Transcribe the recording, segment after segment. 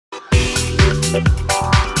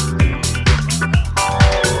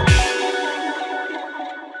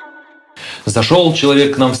Зашел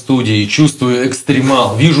человек к нам в студии, чувствую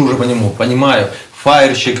экстремал, вижу уже по нему, понимаю.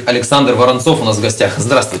 Файерщик Александр Воронцов у нас в гостях.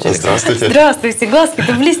 Здравствуйте, Александр. Здравствуйте. Здравствуйте,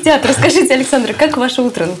 глазки-то блестят. Расскажите, Александр, как ваше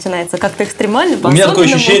утро начинается? Как-то экстремально? У меня такое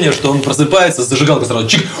ощущение, что он просыпается, зажигалка сразу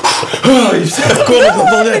чик, и вся комната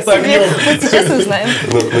наполняется огнем. Вот сейчас и узнаем.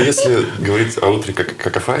 Но если говорить о утре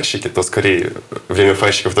как о файерщике, то скорее время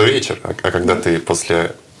файерщиков до вечера, а когда ты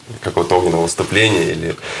после какого-то огненного выступления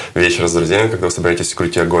или вечера с друзьями, когда вы собираетесь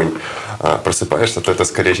крутить огонь, просыпаешься, то это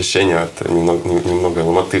скорее ощущение от немного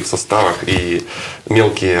ломоты в суставах и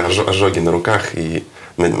мелкие ожоги на руках и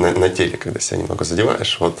на теле, когда себя немного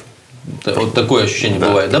задеваешь. Вот такое ощущение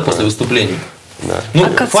бывает, да, после выступления? Да. Ну,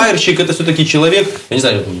 файерщик это все-таки человек, я не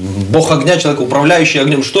знаю, бог огня, человек, управляющий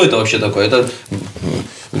огнем. Что это вообще такое? Это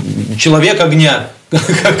человек огня.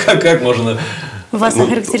 Как можно... Вас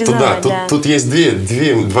охарактеризовать, да. Тут есть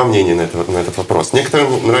два мнения на этот вопрос.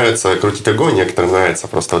 Некоторым нравится крутить огонь, некоторым нравится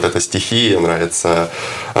просто вот эта стихия, нравится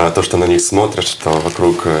то, что на них смотрят, что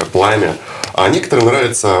вокруг пламя. А некоторым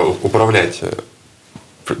нравится управлять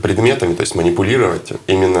предметами, то есть манипулировать,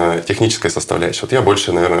 именно техническая составляющая. Вот я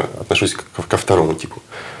больше, наверное, отношусь ко второму типу.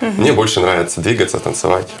 Мне больше нравится двигаться,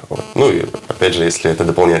 танцевать. Вот. Ну и опять же, если это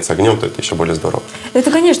дополняется огнем, то это еще более здорово.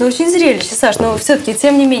 Это, конечно, очень зрелище, Саш, но все-таки,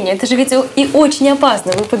 тем не менее, это же ведь и очень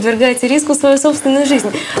опасно. Вы подвергаете риску свою собственную жизнь.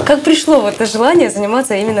 Как пришло вот это желание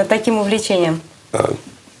заниматься именно таким увлечением?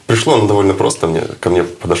 Пришло оно довольно просто. Ко мне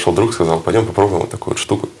подошел друг, сказал, пойдем попробуем вот такую вот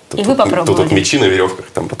штуку. И вы попробовали? Тут вот мечи на веревках,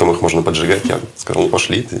 там потом их можно поджигать. Я сказал, ну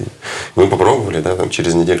пошли. И мы попробовали, да, там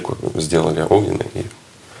через недельку сделали огненный. И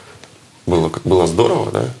было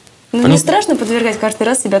здорово, да. Ну не страшно подвергать каждый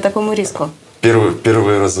раз себя такому риску?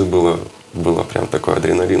 Первые разы было прям такой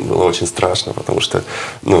адреналин, было очень страшно, потому что,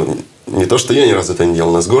 ну, не то, что я ни разу это не делал,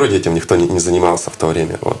 у нас в городе этим никто не занимался в то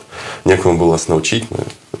время. Вот. Некому было нас научить,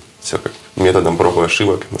 все как методом проб и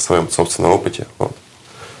ошибок на своем собственном опыте. Вот.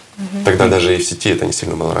 Тогда даже и в сети это не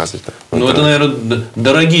сильно было развито. Ну, это, наверное,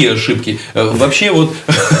 дорогие ошибки. Вообще, вот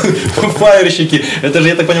файерщики, это же,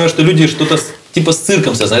 я так понимаю, что люди что-то типа с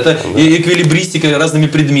цирком связано. Это эквилибристика разными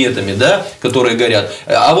предметами, да, которые горят.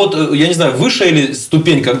 А вот, я не знаю, высшая ли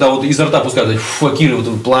ступень, когда вот изо рта пускают факиры,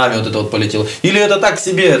 вот пламя вот это вот полетело? Или это так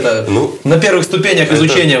себе, это на первых ступенях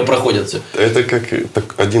изучения проходят все? Это как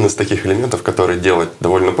один из таких элементов, которые делать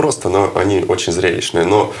довольно просто, но они очень зрелищные.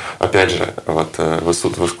 Но, опять же, вот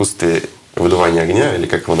в искусстве выдувания огня, или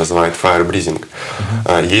как его называют, fire breathing,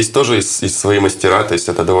 есть тоже и свои мастера, то есть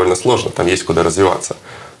это довольно сложно, там есть куда развиваться.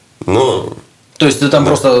 Но то есть там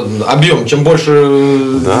просто объем, чем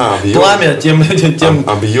больше пламя, тем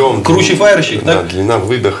объем, круче файерщик, да? Длина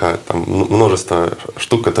выдоха, там множество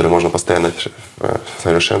штук, которые можно постоянно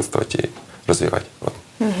совершенствовать и развивать. Вот.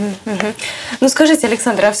 Ну скажите,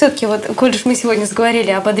 Александр, а все-таки вот, коль уж мы сегодня заговорили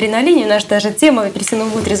об адреналине, наша даже тема в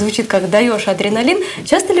 «Апельсиновом утре» звучит как «Даешь адреналин».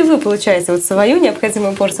 Часто ли вы получаете вот свою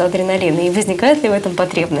необходимую порцию адреналина и возникает ли в этом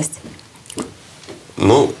потребность?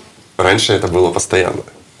 Ну, раньше это было постоянно.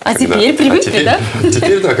 А теперь привыкли, да?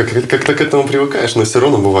 Теперь, да, как-то к этому привыкаешь, но все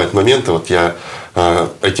равно бывают моменты. Вот я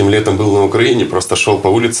этим летом был на Украине, просто шел по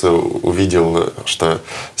улице, увидел, что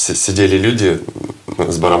сидели люди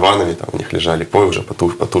с барабанами, там у них лежали пой уже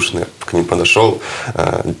потушенные. К ним подошел,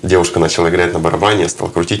 девушка начала играть на барабане, я стал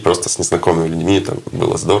крутить просто с незнакомыми людьми, там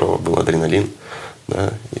было здорово, был адреналин.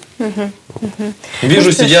 Да.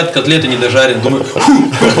 Вижу, сидят, котлеты не дожарят, думаю,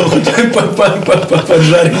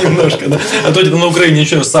 поджарим немножко. Да? А то это на Украине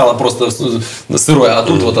ничего, сало просто сырое, а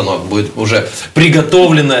тут вот оно будет уже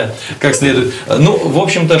приготовленное как следует. Ну, в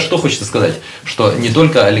общем-то, что хочется сказать, что не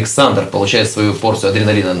только Александр получает свою порцию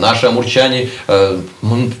адреналина, наши амурчане,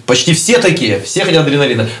 почти все такие, все хотят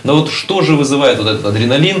адреналина. Но вот что же вызывает вот этот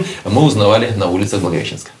адреналин, мы узнавали на улицах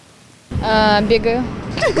Благовещенска. Бегаю.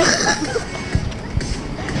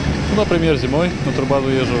 Например, зимой на турбазу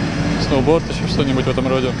езжу, сноуборд, еще что-нибудь в этом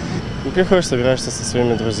роде. Приходишь, собираешься со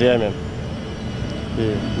своими друзьями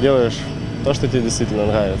и делаешь то, что тебе действительно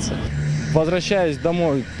нравится. Возвращаюсь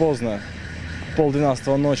домой поздно,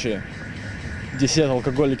 11:30 ночи, десят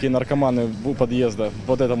алкоголики и наркоманы у подъезда.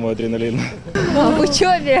 Вот это мой адреналин. В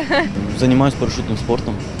учебе. Занимаюсь парашютным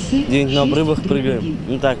спортом. Где-нибудь на обрывах прыгаем.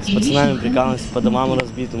 Ну так, с пацанами прикалываемся, по домам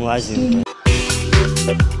разбитым лазим.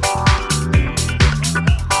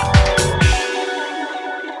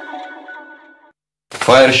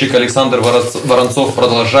 Файерщик Александр Воронцов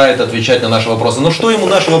продолжает отвечать на наши вопросы. Но что ему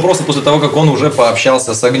наши вопросы после того, как он уже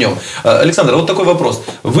пообщался с огнем? Александр, вот такой вопрос.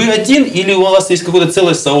 Вы один или у вас есть какое-то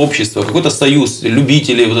целое сообщество, какой-то союз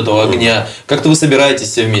любителей вот этого огня? Как-то вы собираетесь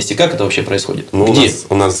все вместе? Как это вообще происходит? Ну, Где?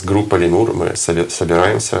 у нас группа «Лемур», мы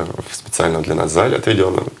собираемся в специально для нас зале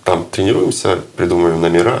отведенном. Там тренируемся, придумываем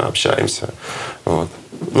номера, общаемся. Вот.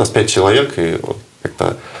 У нас 5 человек, и вот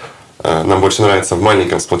как-то нам больше нравится в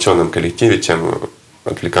маленьком сплоченном коллективе, чем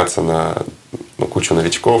отвлекаться на кучу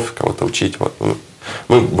новичков, кого-то учить. Вот.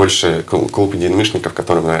 Мы больше клуб единомышленников,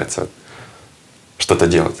 которым нравится что-то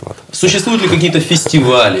делать. Вот. Существуют ли какие-то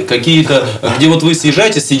фестивали, какие-то, где вот вы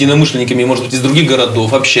съезжаетесь с единомышленниками, может быть, из других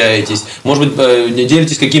городов, общаетесь, может быть,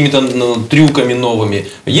 делитесь какими-то трюками новыми?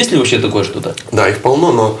 Есть ли вообще такое что-то? Да, их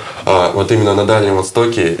полно, но вот именно на Дальнем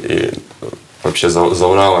Востоке и вообще за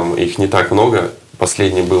Уралом их не так много.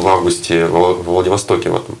 Последний был в августе в Владивостоке.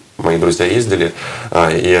 Вот мои друзья ездили,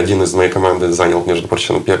 и один из моей команды занял, между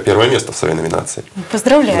прочим, первое место в своей номинации.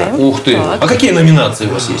 Поздравляю. Да. Ух ты! Так. А какие номинации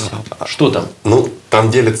у вас есть? Что там? Ну,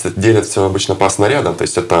 там делят все обычно по снарядам. То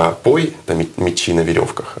есть это пой, это мечи на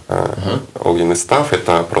веревках. Огненный став —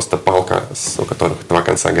 это просто палка, у которых 2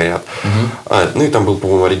 конца горят. Ну и там был,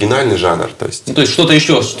 по-моему, оригинальный жанр. То есть что-то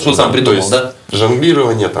еще, что сам придумал, да?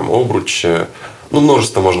 Жонглирование, там, обруч.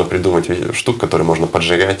 Множество можно придумать штук, которые можно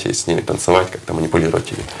поджигать и с ними танцевать, как-то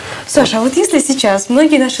манипулировать ими. Саша, а вот если сейчас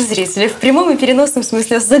многие наши зрители в прямом и переносном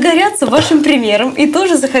смысле загорятся вашим примером и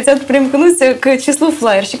тоже захотят примкнуть к числу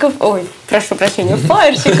флайерщиков, прошу прощения,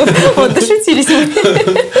 файерщиков, вот, дошутились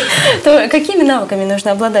мы, то какими навыками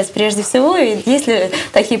нужно обладать прежде всего, и есть ли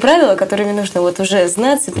такие правила, которыми нужно вот уже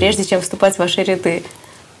знать, прежде чем вступать в ваши ряды?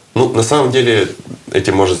 Ну, на самом деле,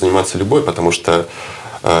 этим может заниматься любой, потому что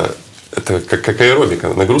это как аэробика.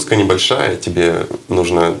 Нагрузка небольшая, тебе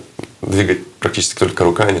нужно двигать практически только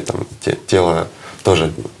руками, там тело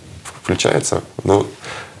тоже включается, но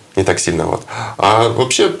не так сильно. Вот. А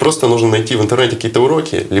вообще просто нужно найти в интернете какие-то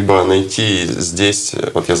уроки, либо найти здесь,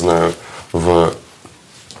 вот я знаю, в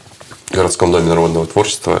городском доме народного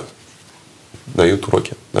творчества дают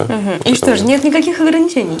уроки. Да? И что же, нет никаких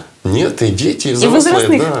ограничений? Нет, и дети, и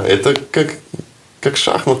взрослые, да. Это как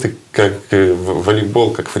шахматы, как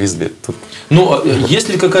волейбол, как фрисби. Ну, есть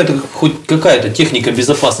ли хоть какая-то техника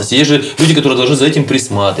безопасности? Есть же люди, которые должны за этим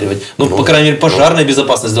присматривать. По крайней мере, пожарная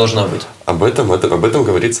безопасность должна быть. Об этом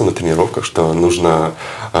говорится на тренировках, что нужно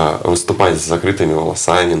выступать с закрытыми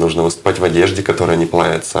волосами, нужно выступать в одежде, которая не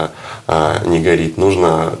плавится, не горит.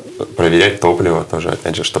 Нужно проверять топливо тоже,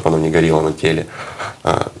 опять же, чтобы оно не горело на теле.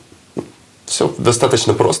 Все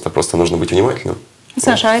достаточно просто нужно быть внимательным.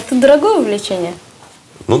 Саша, а это дорогое увлечение?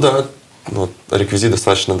 Ну да, реквизит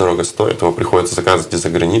достаточно дорого стоит, его приходится заказывать из-за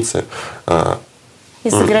границы.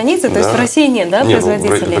 Из-за границы? То есть в России нет, да,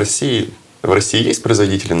 производителей? В России есть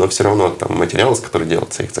производители, но все равно там материалы, с которых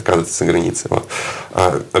делаются, их заказывают из-за границы. Вот.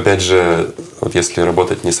 Опять же, вот если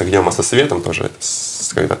работать не с огнем, а со светом тоже,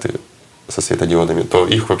 когда ты со светодиодами, то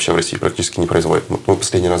их вообще в России практически не производят. Мы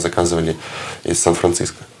последний раз заказывали из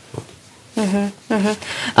Сан-Франциско.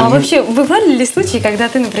 А вообще, бывали ли случаи, когда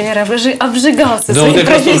ты, например, обжигался своей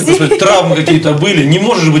профессией? Травмы какие-то были? Не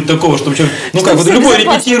может же быть такого, что человек... любой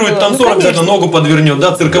репетирует, танцор обязательно ногу подвернет,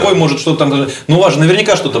 да, цирковой может что-то там... у вас же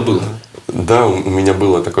наверняка что-то было. Да, у меня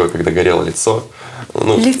было такое, когда горело лицо.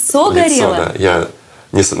 Лицо горело? Да. Я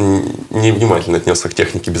невнимательно отнесся к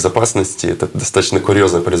технике безопасности. Это достаточно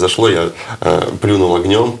курьезно произошло. Я плюнул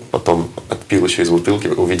огнем, потом отпил еще из бутылки,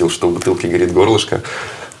 увидел, что у бутылки горит горлышко.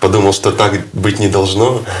 Подумал, что так быть не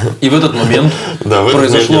должно. И в этот момент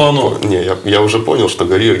произошло оно? Я уже понял, что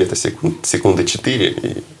горю где-то секунды 4.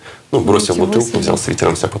 И, бросил бутылку, взял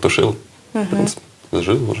свитером, себя потушил.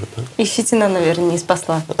 Жил уже. Да. И щетина, наверное, не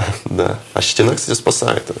спасла. Да. А щетина, кстати,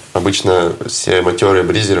 спасает. Обычно все матерые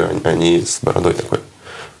бризеры, они с бородой такой.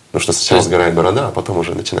 Потому что сначала сгорает борода, а потом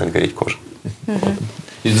уже начинает гореть кожа.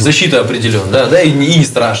 Защита определенная, да, и не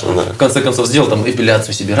страшно. Да. В конце концов, сделал там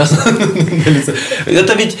эпиляцию себе раз на лице.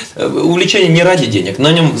 Это ведь увлечение не ради денег,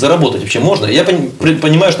 на нем заработать вообще можно. Я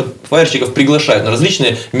понимаю, что файерщиков приглашают на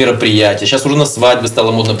различные мероприятия. Сейчас уже на свадьбы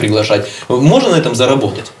стало модно приглашать. Можно на этом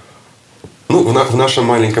заработать? В нашем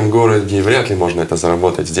маленьком городе вряд ли можно это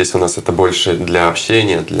заработать. Здесь у нас это больше для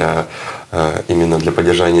общения, именно для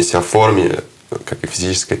поддержания себя в форме, как и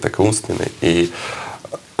физической, так и умственной.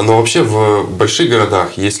 Но вообще в больших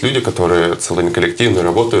городах есть люди, которые целыми коллективами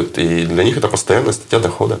работают, и для них это постоянная статья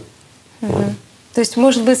дохода. То есть,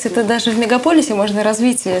 может быть, это даже в мегаполисе можно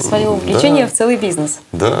развить свое увлечение в целый бизнес?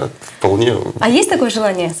 Да, вполне. А есть такое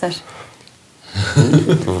желание, Саш?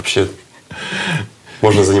 Вообще,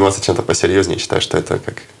 можно заниматься чем-то посерьезнее. Считаю, что это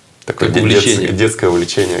как такое детское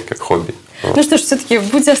увлечение, как хобби. Ну что ж, все-таки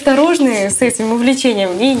будьте осторожны с этим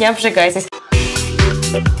увлечением и не обжигайтесь.